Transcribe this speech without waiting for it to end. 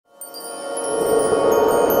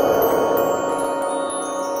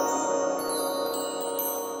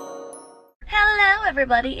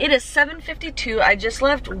everybody, it is 7:52. I just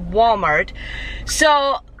left Walmart.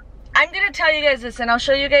 So I'm gonna tell you guys this, and I'll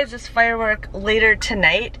show you guys this firework later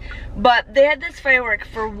tonight, but they had this firework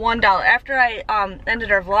for $1. After I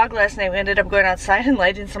ended our vlog last night, we ended up going outside and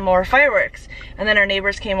lighting some more fireworks, and then our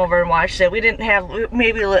neighbors came over and watched it. We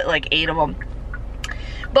maybe lit like 8 of them.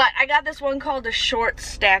 But I got this one called a short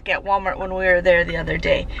stack at Walmart when we were there the other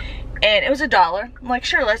day, and it was $1. I'm like,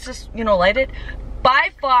 sure, let's just, you know, light it. By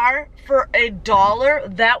far, for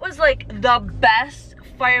 $1, that was like the best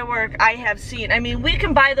firework I have seen. I mean, we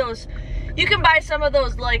can buy those, you can buy some of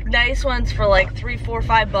those like nice ones for like $3, $4,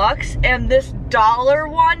 $5, and this $1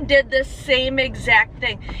 one did the same exact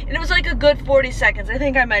thing. And it was like a good 40 seconds. I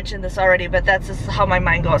think I mentioned this already, but that's just how my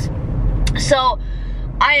mind goes. So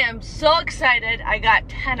I am so excited. I got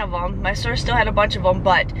 10 of them. My store still had a bunch of them,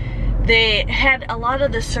 but they had a lot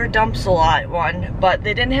of the Sir Dumps-a-Lot one, but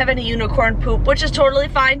they didn't have any unicorn poop, which is totally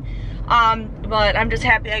fine. But I'm just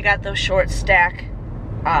happy I got those short stack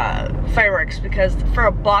fireworks, because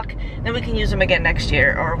for $1, then we can use them again next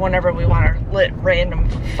year or whenever we want to lit random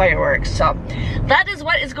fireworks. So that is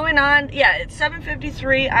what is going on. Yeah, it's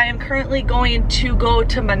 7:53. I am currently going to go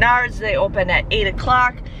to Menards. They open at 8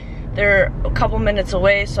 o'clock. They're a couple minutes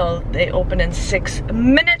away, so they open in 6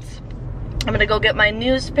 minutes. I'm gonna go get my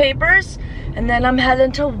newspapers, and then I'm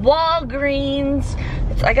heading to Walgreens.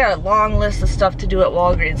 I got a long list of stuff to do at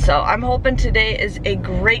Walgreens, so I'm hoping today is a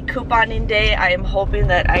great couponing day. I am hoping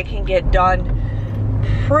that I can get done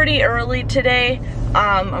pretty early today.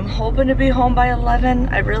 I'm hoping to be home by 11.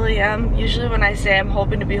 I really am. Usually when I say I'm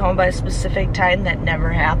hoping to be home by a specific time, that never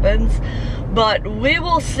happens. But we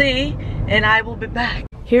will see, and I will be back.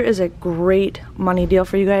 Here is a great money deal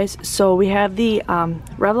for you guys. So we have the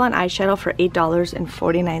Revlon eyeshadow for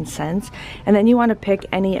 $8.49, and then you want to pick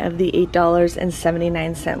any of the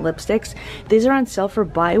 $8.79 lipsticks. These are on sale for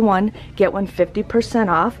buy one, get one 50%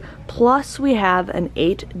 off. Plus we have an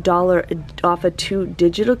 $8 off of 2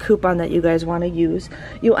 digital coupon that you guys want to use.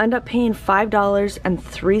 You end up paying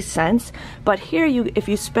 $5.03, but here if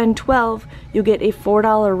you spend 12, you get a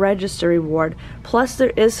 $4 register reward. Plus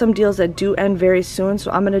there is some deals that do end very soon, so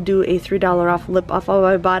I'm going to do a $3 off lip off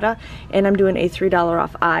of Ibotta, and I'm doing a $3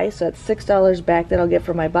 off eye, so that's $6 back that I'll get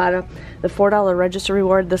from Ibotta. The $4 register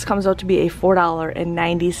reward, this comes out to be a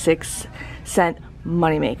 $4.96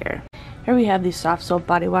 moneymaker. Here we have the soft soap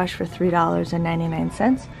body wash for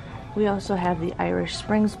 $3.99. We also have the Irish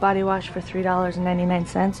Springs body wash for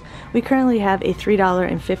 $3.99. We currently have a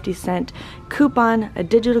 $3.50 coupon, a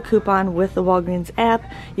digital coupon with the Walgreens app.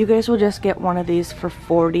 You guys will just get one of these for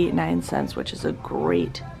 49 cents, which is a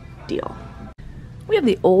great deal. We have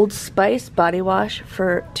the Old Spice body wash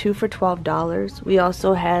for 2 for $12. We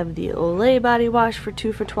also have the Olay body wash for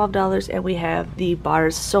 2 for $12, and we have the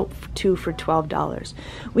Bars soap for 2 for $12.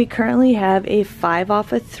 We currently have a 5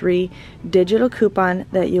 off of 3 digital coupon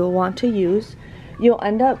that you'll want to use. You'll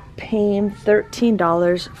end up paying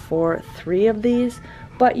 $13 for 3 of these,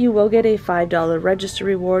 but you will get a $5 register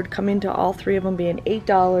reward, coming to all 3 of them being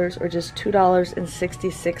 $8 or just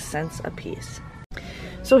 $2.66 a piece.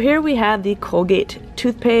 So here we have the Colgate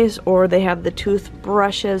toothpaste, or they have the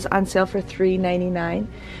toothbrushes on sale for $3.99.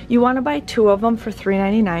 You want to buy 2 of them for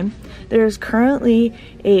 $3.99. There's currently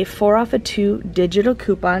a 4 off of 2 digital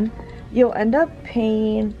coupon. You'll end up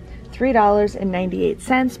paying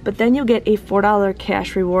 $3.98, but then you'll get a $4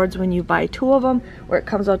 cash rewards when you buy 2 of them, where it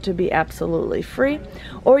comes out to be absolutely free.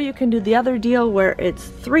 Or you can do the other deal where it's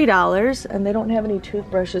 $3, and they don't have any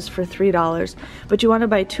toothbrushes for $3, but you want to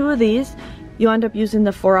buy 2 of these. You end up using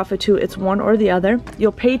the 4 off of 2. It's one or the other.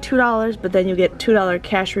 You'll pay $2, but then you get $2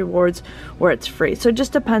 cash rewards where it's free. So it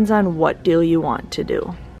just depends on what deal you want to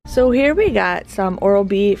do. So here we got some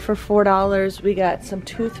Oral-B for $4. We got some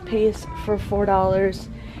toothpaste for $4.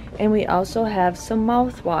 And we also have some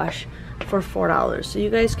mouthwash for $4. So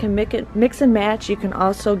you guys can mix and match. You can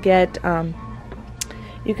also get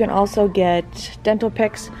dental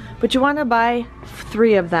picks, but you want to buy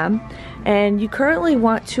 3 of them. And you currently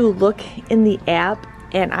want to look in the app,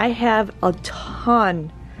 and I have a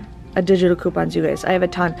ton of digital coupons, you guys. I have a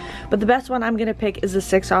ton, but the best one I'm gonna pick is the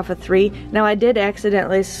 6 off of 3. Now I did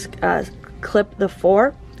accidentally clip the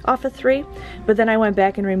 4 off of 3, but then I went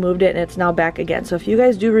back and removed it, and it's now back again. So if you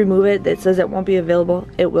guys do remove it, it says it won't be available.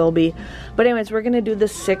 It will be. But anyways, we're gonna do the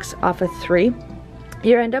 6 off of 3.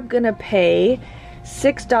 You end up gonna pay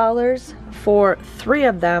 $6 for 3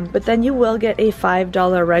 of them, but then you will get a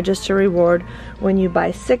 $5 register reward when you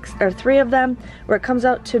buy 6 or 3 of them, where it comes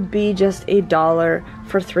out to be just $1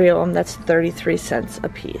 for 3 of them. That's 33 cents a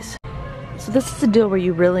piece. So this is a deal where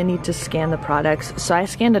you really need to scan the products. So I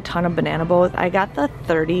scanned a ton of Banana Boat. I got the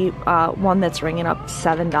 30 one that's ringing up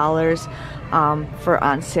 $7. for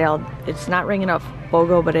on sale. It's not ringing up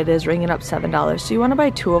BOGO, but it is ringing up $7. So you want to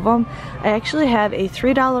buy 2 of them. I actually have a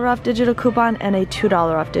 $3 off digital coupon and a $2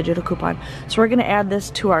 off digital coupon. So we're going to add this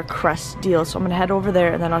to our Crest deal. So I'm going to head over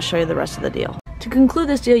there and then I'll show you the rest of the deal. To conclude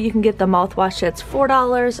this deal, you can get the mouthwash that's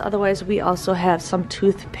 $4. Otherwise, we also have some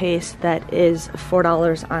toothpaste that is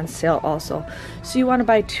 $4 on sale also. So you want to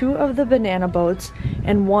buy 2 of the banana boats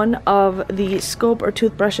and 1 of the scope or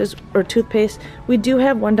toothbrushes or toothpaste. We do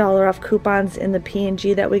have $1 off coupons in the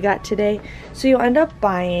P&G that we got today. So you'll end up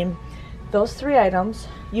buying those 3 items.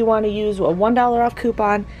 You want to use a $1 off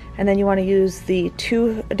coupon, and then you want to use the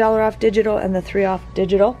 $2 off digital and the $3 off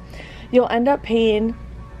digital. You'll end up paying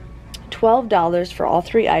 $12 for all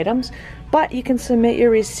 3 items, but you can submit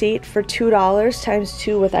your receipt for $2 times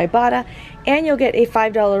 2 with Ibotta, and you'll get a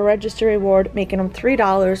 $5 register reward, making them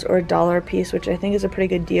 $3 or $1 a piece, which I think is a pretty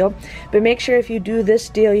good deal. But make sure if you do this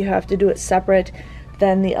deal, you have to do it separate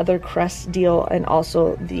than the other Crest deal and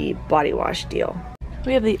also the body wash deal.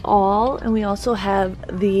 We have the All, and we also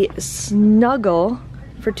have the Snuggle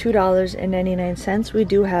for $2.99. We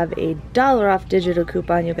do have a $1 off digital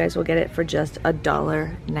coupon. You guys will get it for just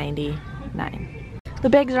 $1.99. The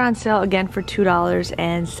bags are on sale again for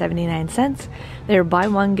 $2.79. They're buy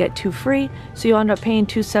one get 2 free, so you'll end up paying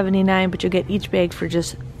 $2.79, but you'll get each bag for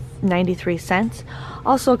just 93 cents.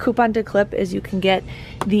 Also, a coupon to clip is you can get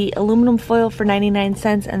the aluminum foil for 99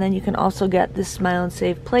 cents, and then you can also get the Smile and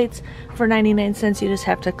Save plates for 99 cents. You just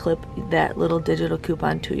have to clip that little digital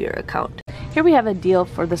coupon to your account. Here we have a deal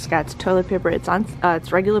for the Scott's toilet paper. It's on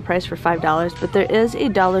its regular price for $5, but there is a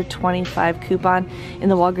 $1.25 coupon in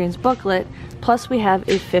the Walgreens booklet. Plus we have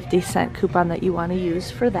a 50-cent coupon that you want to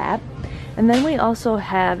use for that. And then we also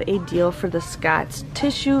have a deal for the Scott's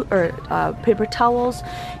tissue or paper towels.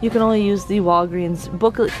 You can only use the Walgreens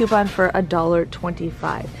booklet coupon for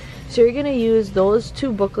 $1.25. So you're going to use those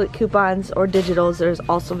 2 booklet coupons or digitals. There's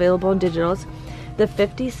also available in digitals. The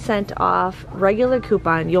 50-cent off regular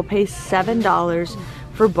coupon, you'll pay $7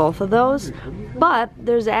 for both of those. But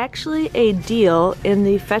there's actually a deal in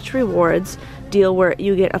the Fetch Rewards deal where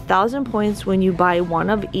you get 1,000 points when you buy 1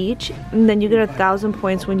 of each, and then you get 1,000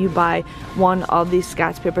 points when you buy 1 of these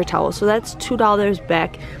Scott's paper towels. So that's $2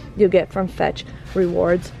 back you'll get from Fetch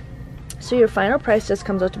Rewards. So your final price just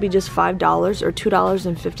comes out to be just $5 or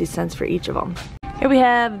 $2.50 for each of them. Here we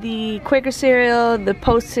have the Quaker cereal, the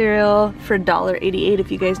Post cereal for $1.88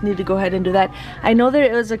 if you guys need to go ahead and do that. I know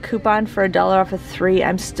there is a coupon for $1 off of 3.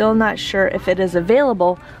 I'm still not sure if it is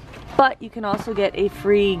available, but you can also get a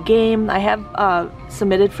free game. I have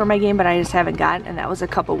submitted for my game, but I just haven't gotten, and that was a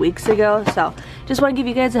couple weeks ago. So just want to give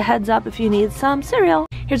you guys a heads up if you need some cereal.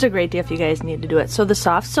 Here's a great deal if you guys need to do it. So the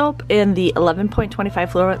soft soap in the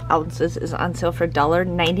 11.25 fluid ounces is on sale for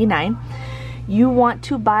 $1.99. You want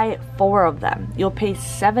to buy 4 of them. You'll pay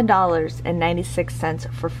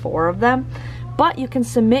 $7.96 for 4 of them. But you can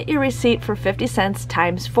submit your receipt for 50 cents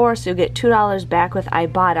times 4, so you'll get $2 back with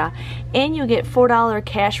Ibotta, and you get $4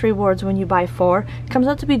 cash rewards when you buy 4. It comes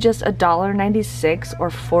out to be just $1.96 or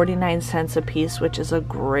 49 cents a piece, which is a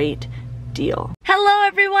great deal. Hello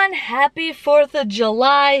everyone, happy 4th of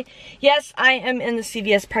July. Yes, I am in the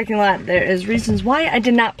CVS parking lot. There is reasons why I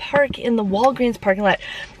did not park in the Walgreens parking lot,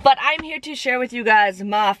 but I'm here to share with you guys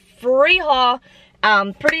my free haul.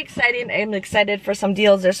 Pretty exciting. I'm excited for some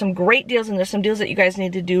deals. There's some great deals, and there's some deals that you guys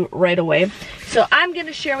need to do right away. So I'm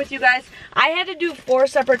gonna share with you guys. I had to do 4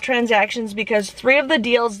 separate transactions because 3 of the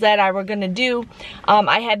deals that I were gonna do,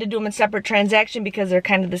 I had to do them in separate transaction because they're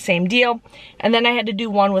kind of the same deal. And then I had to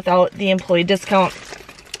do 1 without the employee discount.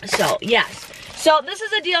 So yes. So this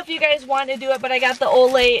is a deal if you guys want to do it, but I got the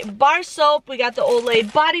Olay bar soap, we got the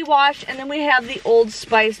Olay body wash, and then we have the Old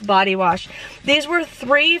Spice body wash. These were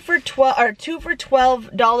 2 for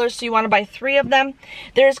 $12, so you want to buy 3 of them.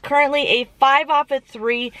 There's currently a 5 off of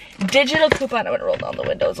 3 digital coupon. I'm gonna roll down the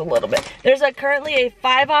windows a little bit. There's currently a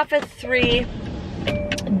 5 off of 3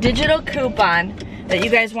 digital coupon that you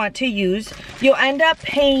guys want to use. You'll end up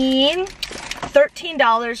paying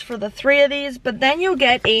 $13 for the 3 of these, but then you'll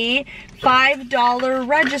get a $5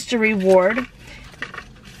 register reward.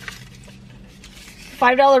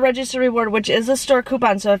 $5 register reward, which is a store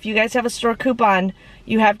coupon. So if you guys have a store coupon,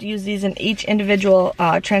 you have to use these in each individual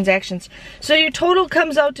transactions. So your total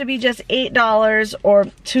comes out to be just $8 or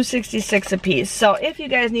 $2.66 a piece. So if you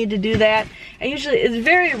guys need to do that, it's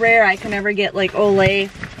very rare I can ever get like Olay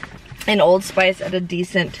and Old Spice at a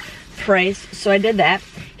decent price. So I did that.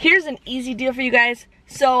 Here's an easy deal for you guys.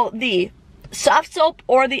 So the soft soap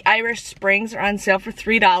or the Irish Springs are on sale for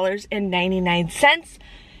 $3.99.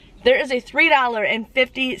 There is a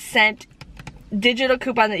 $3.50 digital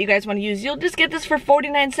coupon that you guys want to use. You'll just get this for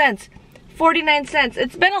 49 cents. 49 cents.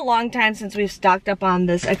 It's been a long time since we've stocked up on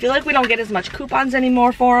this. I feel like we don't get as much coupons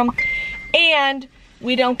anymore for them, and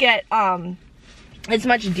we don't get as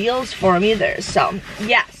much deals for them either. So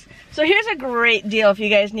yes, so here's a great deal if you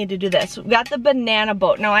guys need to do this. We got the banana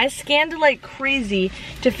boat. Now I scanned like crazy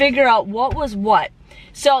to figure out what was what.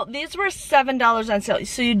 So these were $7 on sale.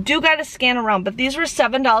 So you do gotta scan around, but these were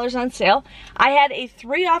 $7 on sale. I had a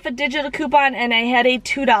 3 off a digital coupon and I had a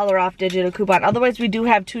 $2 off digital coupon. Otherwise we do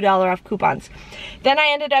have $2 off coupons. Then I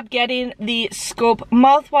ended up getting the Scope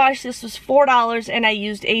mouthwash. This was $4 and I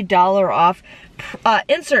used a $1 off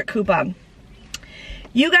insert coupon.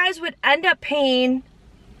 You guys would end up paying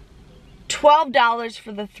 $12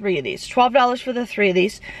 for the 3 of these. $12 for the 3 of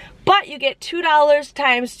these. But you get $2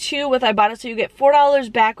 times 2 with Ibotta, so you get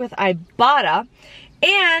 $4 back with Ibotta,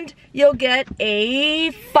 and you'll get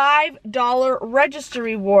a $5 register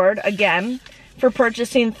reward again for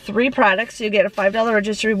purchasing 3 products. So you get a $5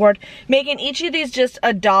 register reward, making each of these just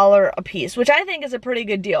 $1 a piece, which I think is a pretty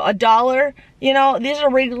good deal. $1, you know, these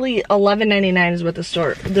are regularly $11.99 is what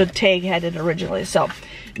the tag had it originally. So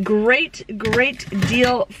great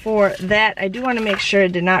deal for that. I do want to make sure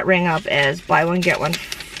it did not ring up as buy one get one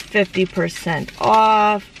 50%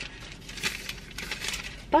 off.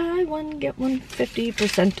 Buy one, get one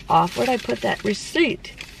 50% off. Where'd I put that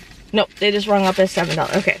receipt? Nope, they just rung up as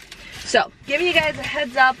 $7. Okay, so giving you guys a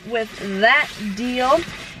heads up with that deal.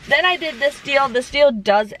 Then I did this deal. This deal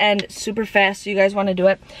does end super fast, so you guys want to do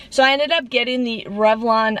it. So I ended up getting the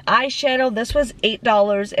Revlon eyeshadow. This was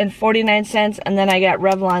 $8.49, and then I got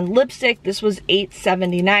Revlon lipstick. This was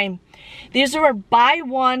 $8.79. These are buy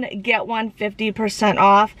one, get one 50%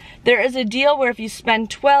 off. There is a deal where if you spend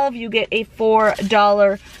 $12, you get a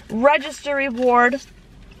 $4 register reward.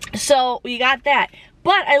 So we got that.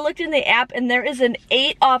 But I looked in the app and there is an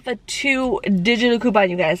 8 off a 2 digital coupon,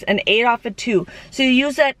 you guys. An 8 off a 2. So you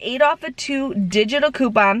use that 8 off a 2 digital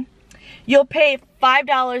coupon. You'll pay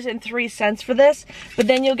 $5.03 for this, but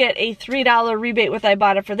then you'll get a $3 rebate with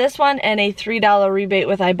Ibotta for this one, and a $3 rebate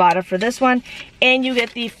with Ibotta for this one, and you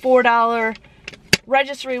get the $4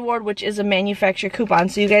 register reward, which is a manufacturer coupon.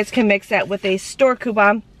 So you guys can mix that with a store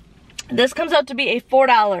coupon. This comes out to be a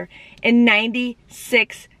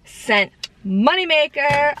 $4.96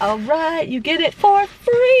 moneymaker. All right, you get it for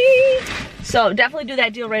free. So definitely do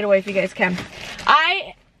that deal right away if you guys can.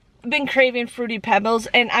 I've been craving Fruity Pebbles,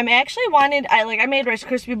 and I'm actually I made Rice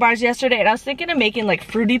Krispie bars yesterday, and I was thinking of making like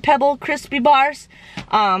Fruity Pebble crispy bars.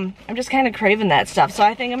 I'm just kind of craving that stuff, so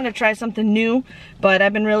I think I'm gonna try something new, but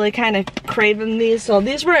I've been really kind of craving these. So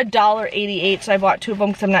these were $1.88, so I bought 2 of them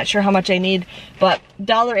because I'm not sure how much I need, but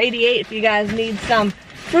 $1.88 if you guys need some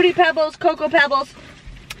Fruity Pebbles, Cocoa Pebbles.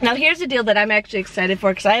 Now here's a deal that I'm actually excited for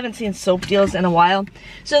because I haven't seen soap deals in a while.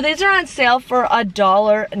 So these are on sale for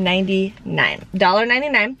 $1.99.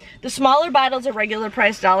 $1.99. The smaller bottles are regular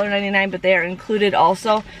price $1.99, but they are included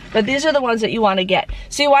also. But these are the ones that you want to get.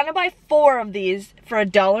 So you want to buy 4 of these for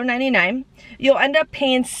 $1.99. You'll end up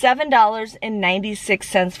paying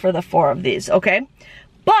 $7.96 for the 4 of these, okay?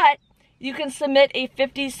 But you can submit a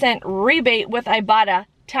 50-cent rebate with Ibotta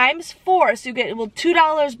times 4. So you get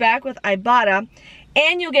 $2 back with Ibotta.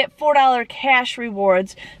 And you'll get $4 cash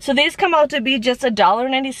rewards. So these come out to be just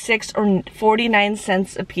 $1.96 or 49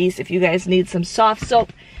 cents a piece if you guys need some soft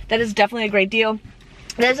soap. That is definitely a great deal.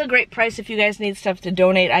 That's a great price if you guys need stuff to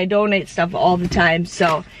donate. I donate stuff all the time.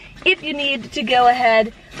 So if you need to go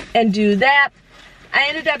ahead and do that. I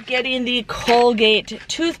ended up getting the Colgate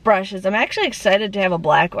toothbrushes. I'm actually excited to have a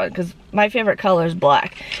black one because my favorite color is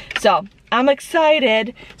black. So I'm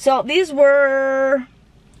excited. So these ones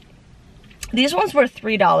were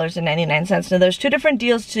 $3.99. Now there's 2 different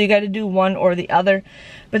deals, so you got to do one or the other.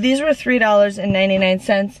 But these were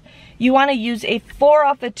 $3.99. You want to use a 4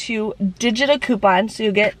 off a 2 digital coupon, so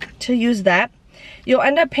you get to use that. You'll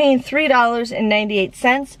end up paying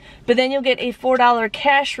 $3.98, but then you'll get a $4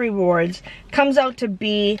 cash rewards. Comes out to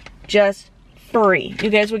be just free. You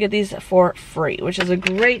guys will get these for free, which is a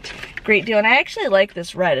great deal. And I actually like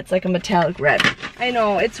this red. It's like a metallic red. I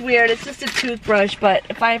know, it's weird. It's just a toothbrush, but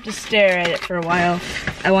if I have to stare at it for a while,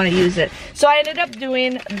 I want to use it. So I ended up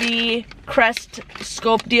doing the Crest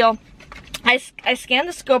scope deal. I scanned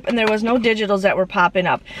the scope and there was no digitals that were popping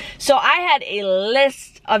up. So I had a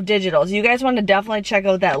list of digitals. You guys want to definitely check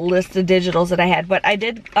out that list of digitals that I had. But I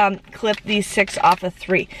did clip these 6 off of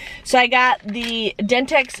 3. So I got the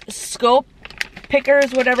Dentex scope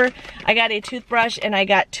pickers, whatever. I got a toothbrush and I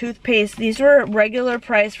got toothpaste. These were regular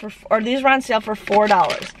price these were on sale for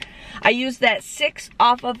 $4. I used that 6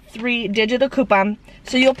 off of 3 digital coupon,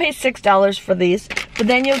 so you'll pay $6 for these, but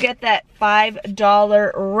then you'll get that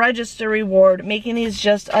 $5 register reward, making these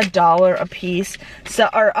just $1 a piece. So,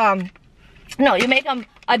 or no, you make them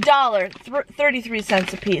 $1, 33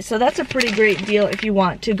 cents a piece. So that's a pretty great deal if you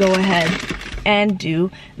want to go ahead and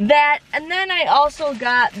do that. And then I also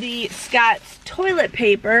got the Scott's toilet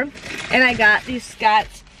paper, and I got these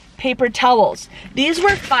Scott's paper towels. These were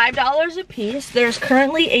 $5 a piece. There's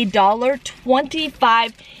currently a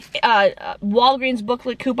 $1.25 Walgreens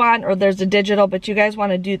booklet coupon, or there's a digital, but you guys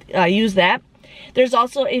want to use that. There's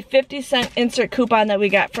also a 50-cent insert coupon that we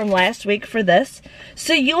got from last week for this.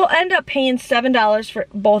 So you'll end up paying $7 for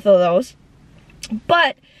both of those.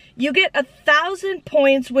 But you get 1,000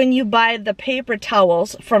 points when you buy the paper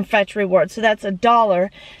towels from Fetch Rewards. So that's $1.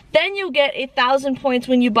 Then you get 1,000 points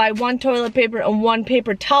when you buy one toilet paper and one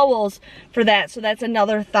paper towels for that. So that's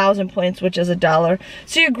another 1,000 points, which is $1.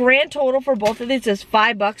 So your grand total for both of these is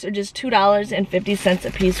 $5 or just $2.50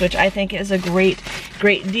 a piece, which I think is a great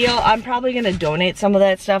deal. I'm probably gonna donate some of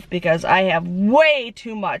that stuff because I have way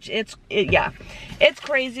too much. Yeah, it's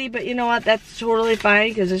crazy, but you know what? That's totally fine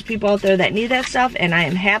because there's people out there that need that stuff, and I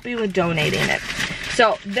am happy with donating it.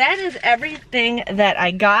 So that is everything that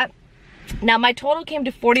I got. Now my total came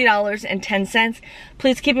to $40.10.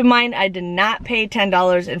 Please keep in mind I did not pay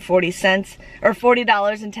 $10.40 or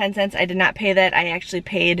 $40.10. I did not pay that. I actually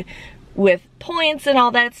paid with points and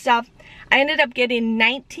all that stuff. I ended up getting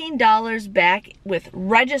 $19 back with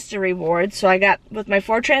register rewards. So I got, with my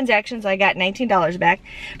 4 transactions, I got $19 back.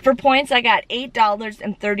 For points, I got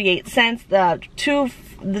 $8.38. The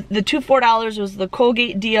two $4 was the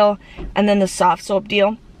Colgate deal and then the soft soap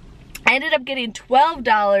deal. I ended up getting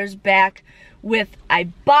 $12 back with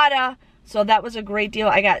Ibotta, so that was a great deal.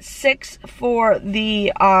 I got 6 for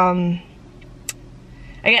the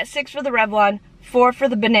Revlon, 4 for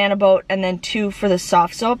the Banana Boat, and then 2 for the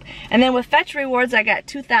soft soap. And then with Fetch Rewards, I got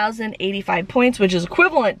 2,085 points, which is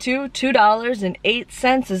equivalent to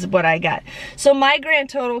 $2.08 is what I got. So my grand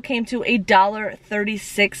total came to a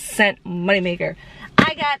 $1.36 moneymaker.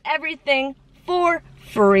 I got everything for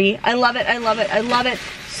free. I love it, I love it, I love it.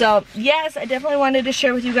 So yes, I definitely wanted to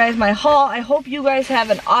share with you guys my haul. I hope you guys have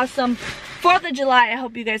an awesome 4th of July. I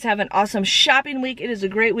hope you guys have an awesome shopping week. It is a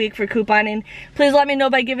great week for couponing. Please let me know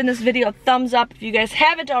by giving this video a thumbs up. If you guys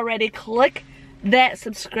haven't already, click that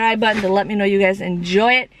subscribe button to let me know you guys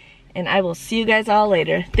enjoy it. And I will see you guys all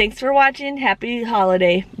later. Thanks for watching. Happy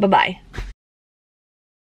holiday. Bye-bye.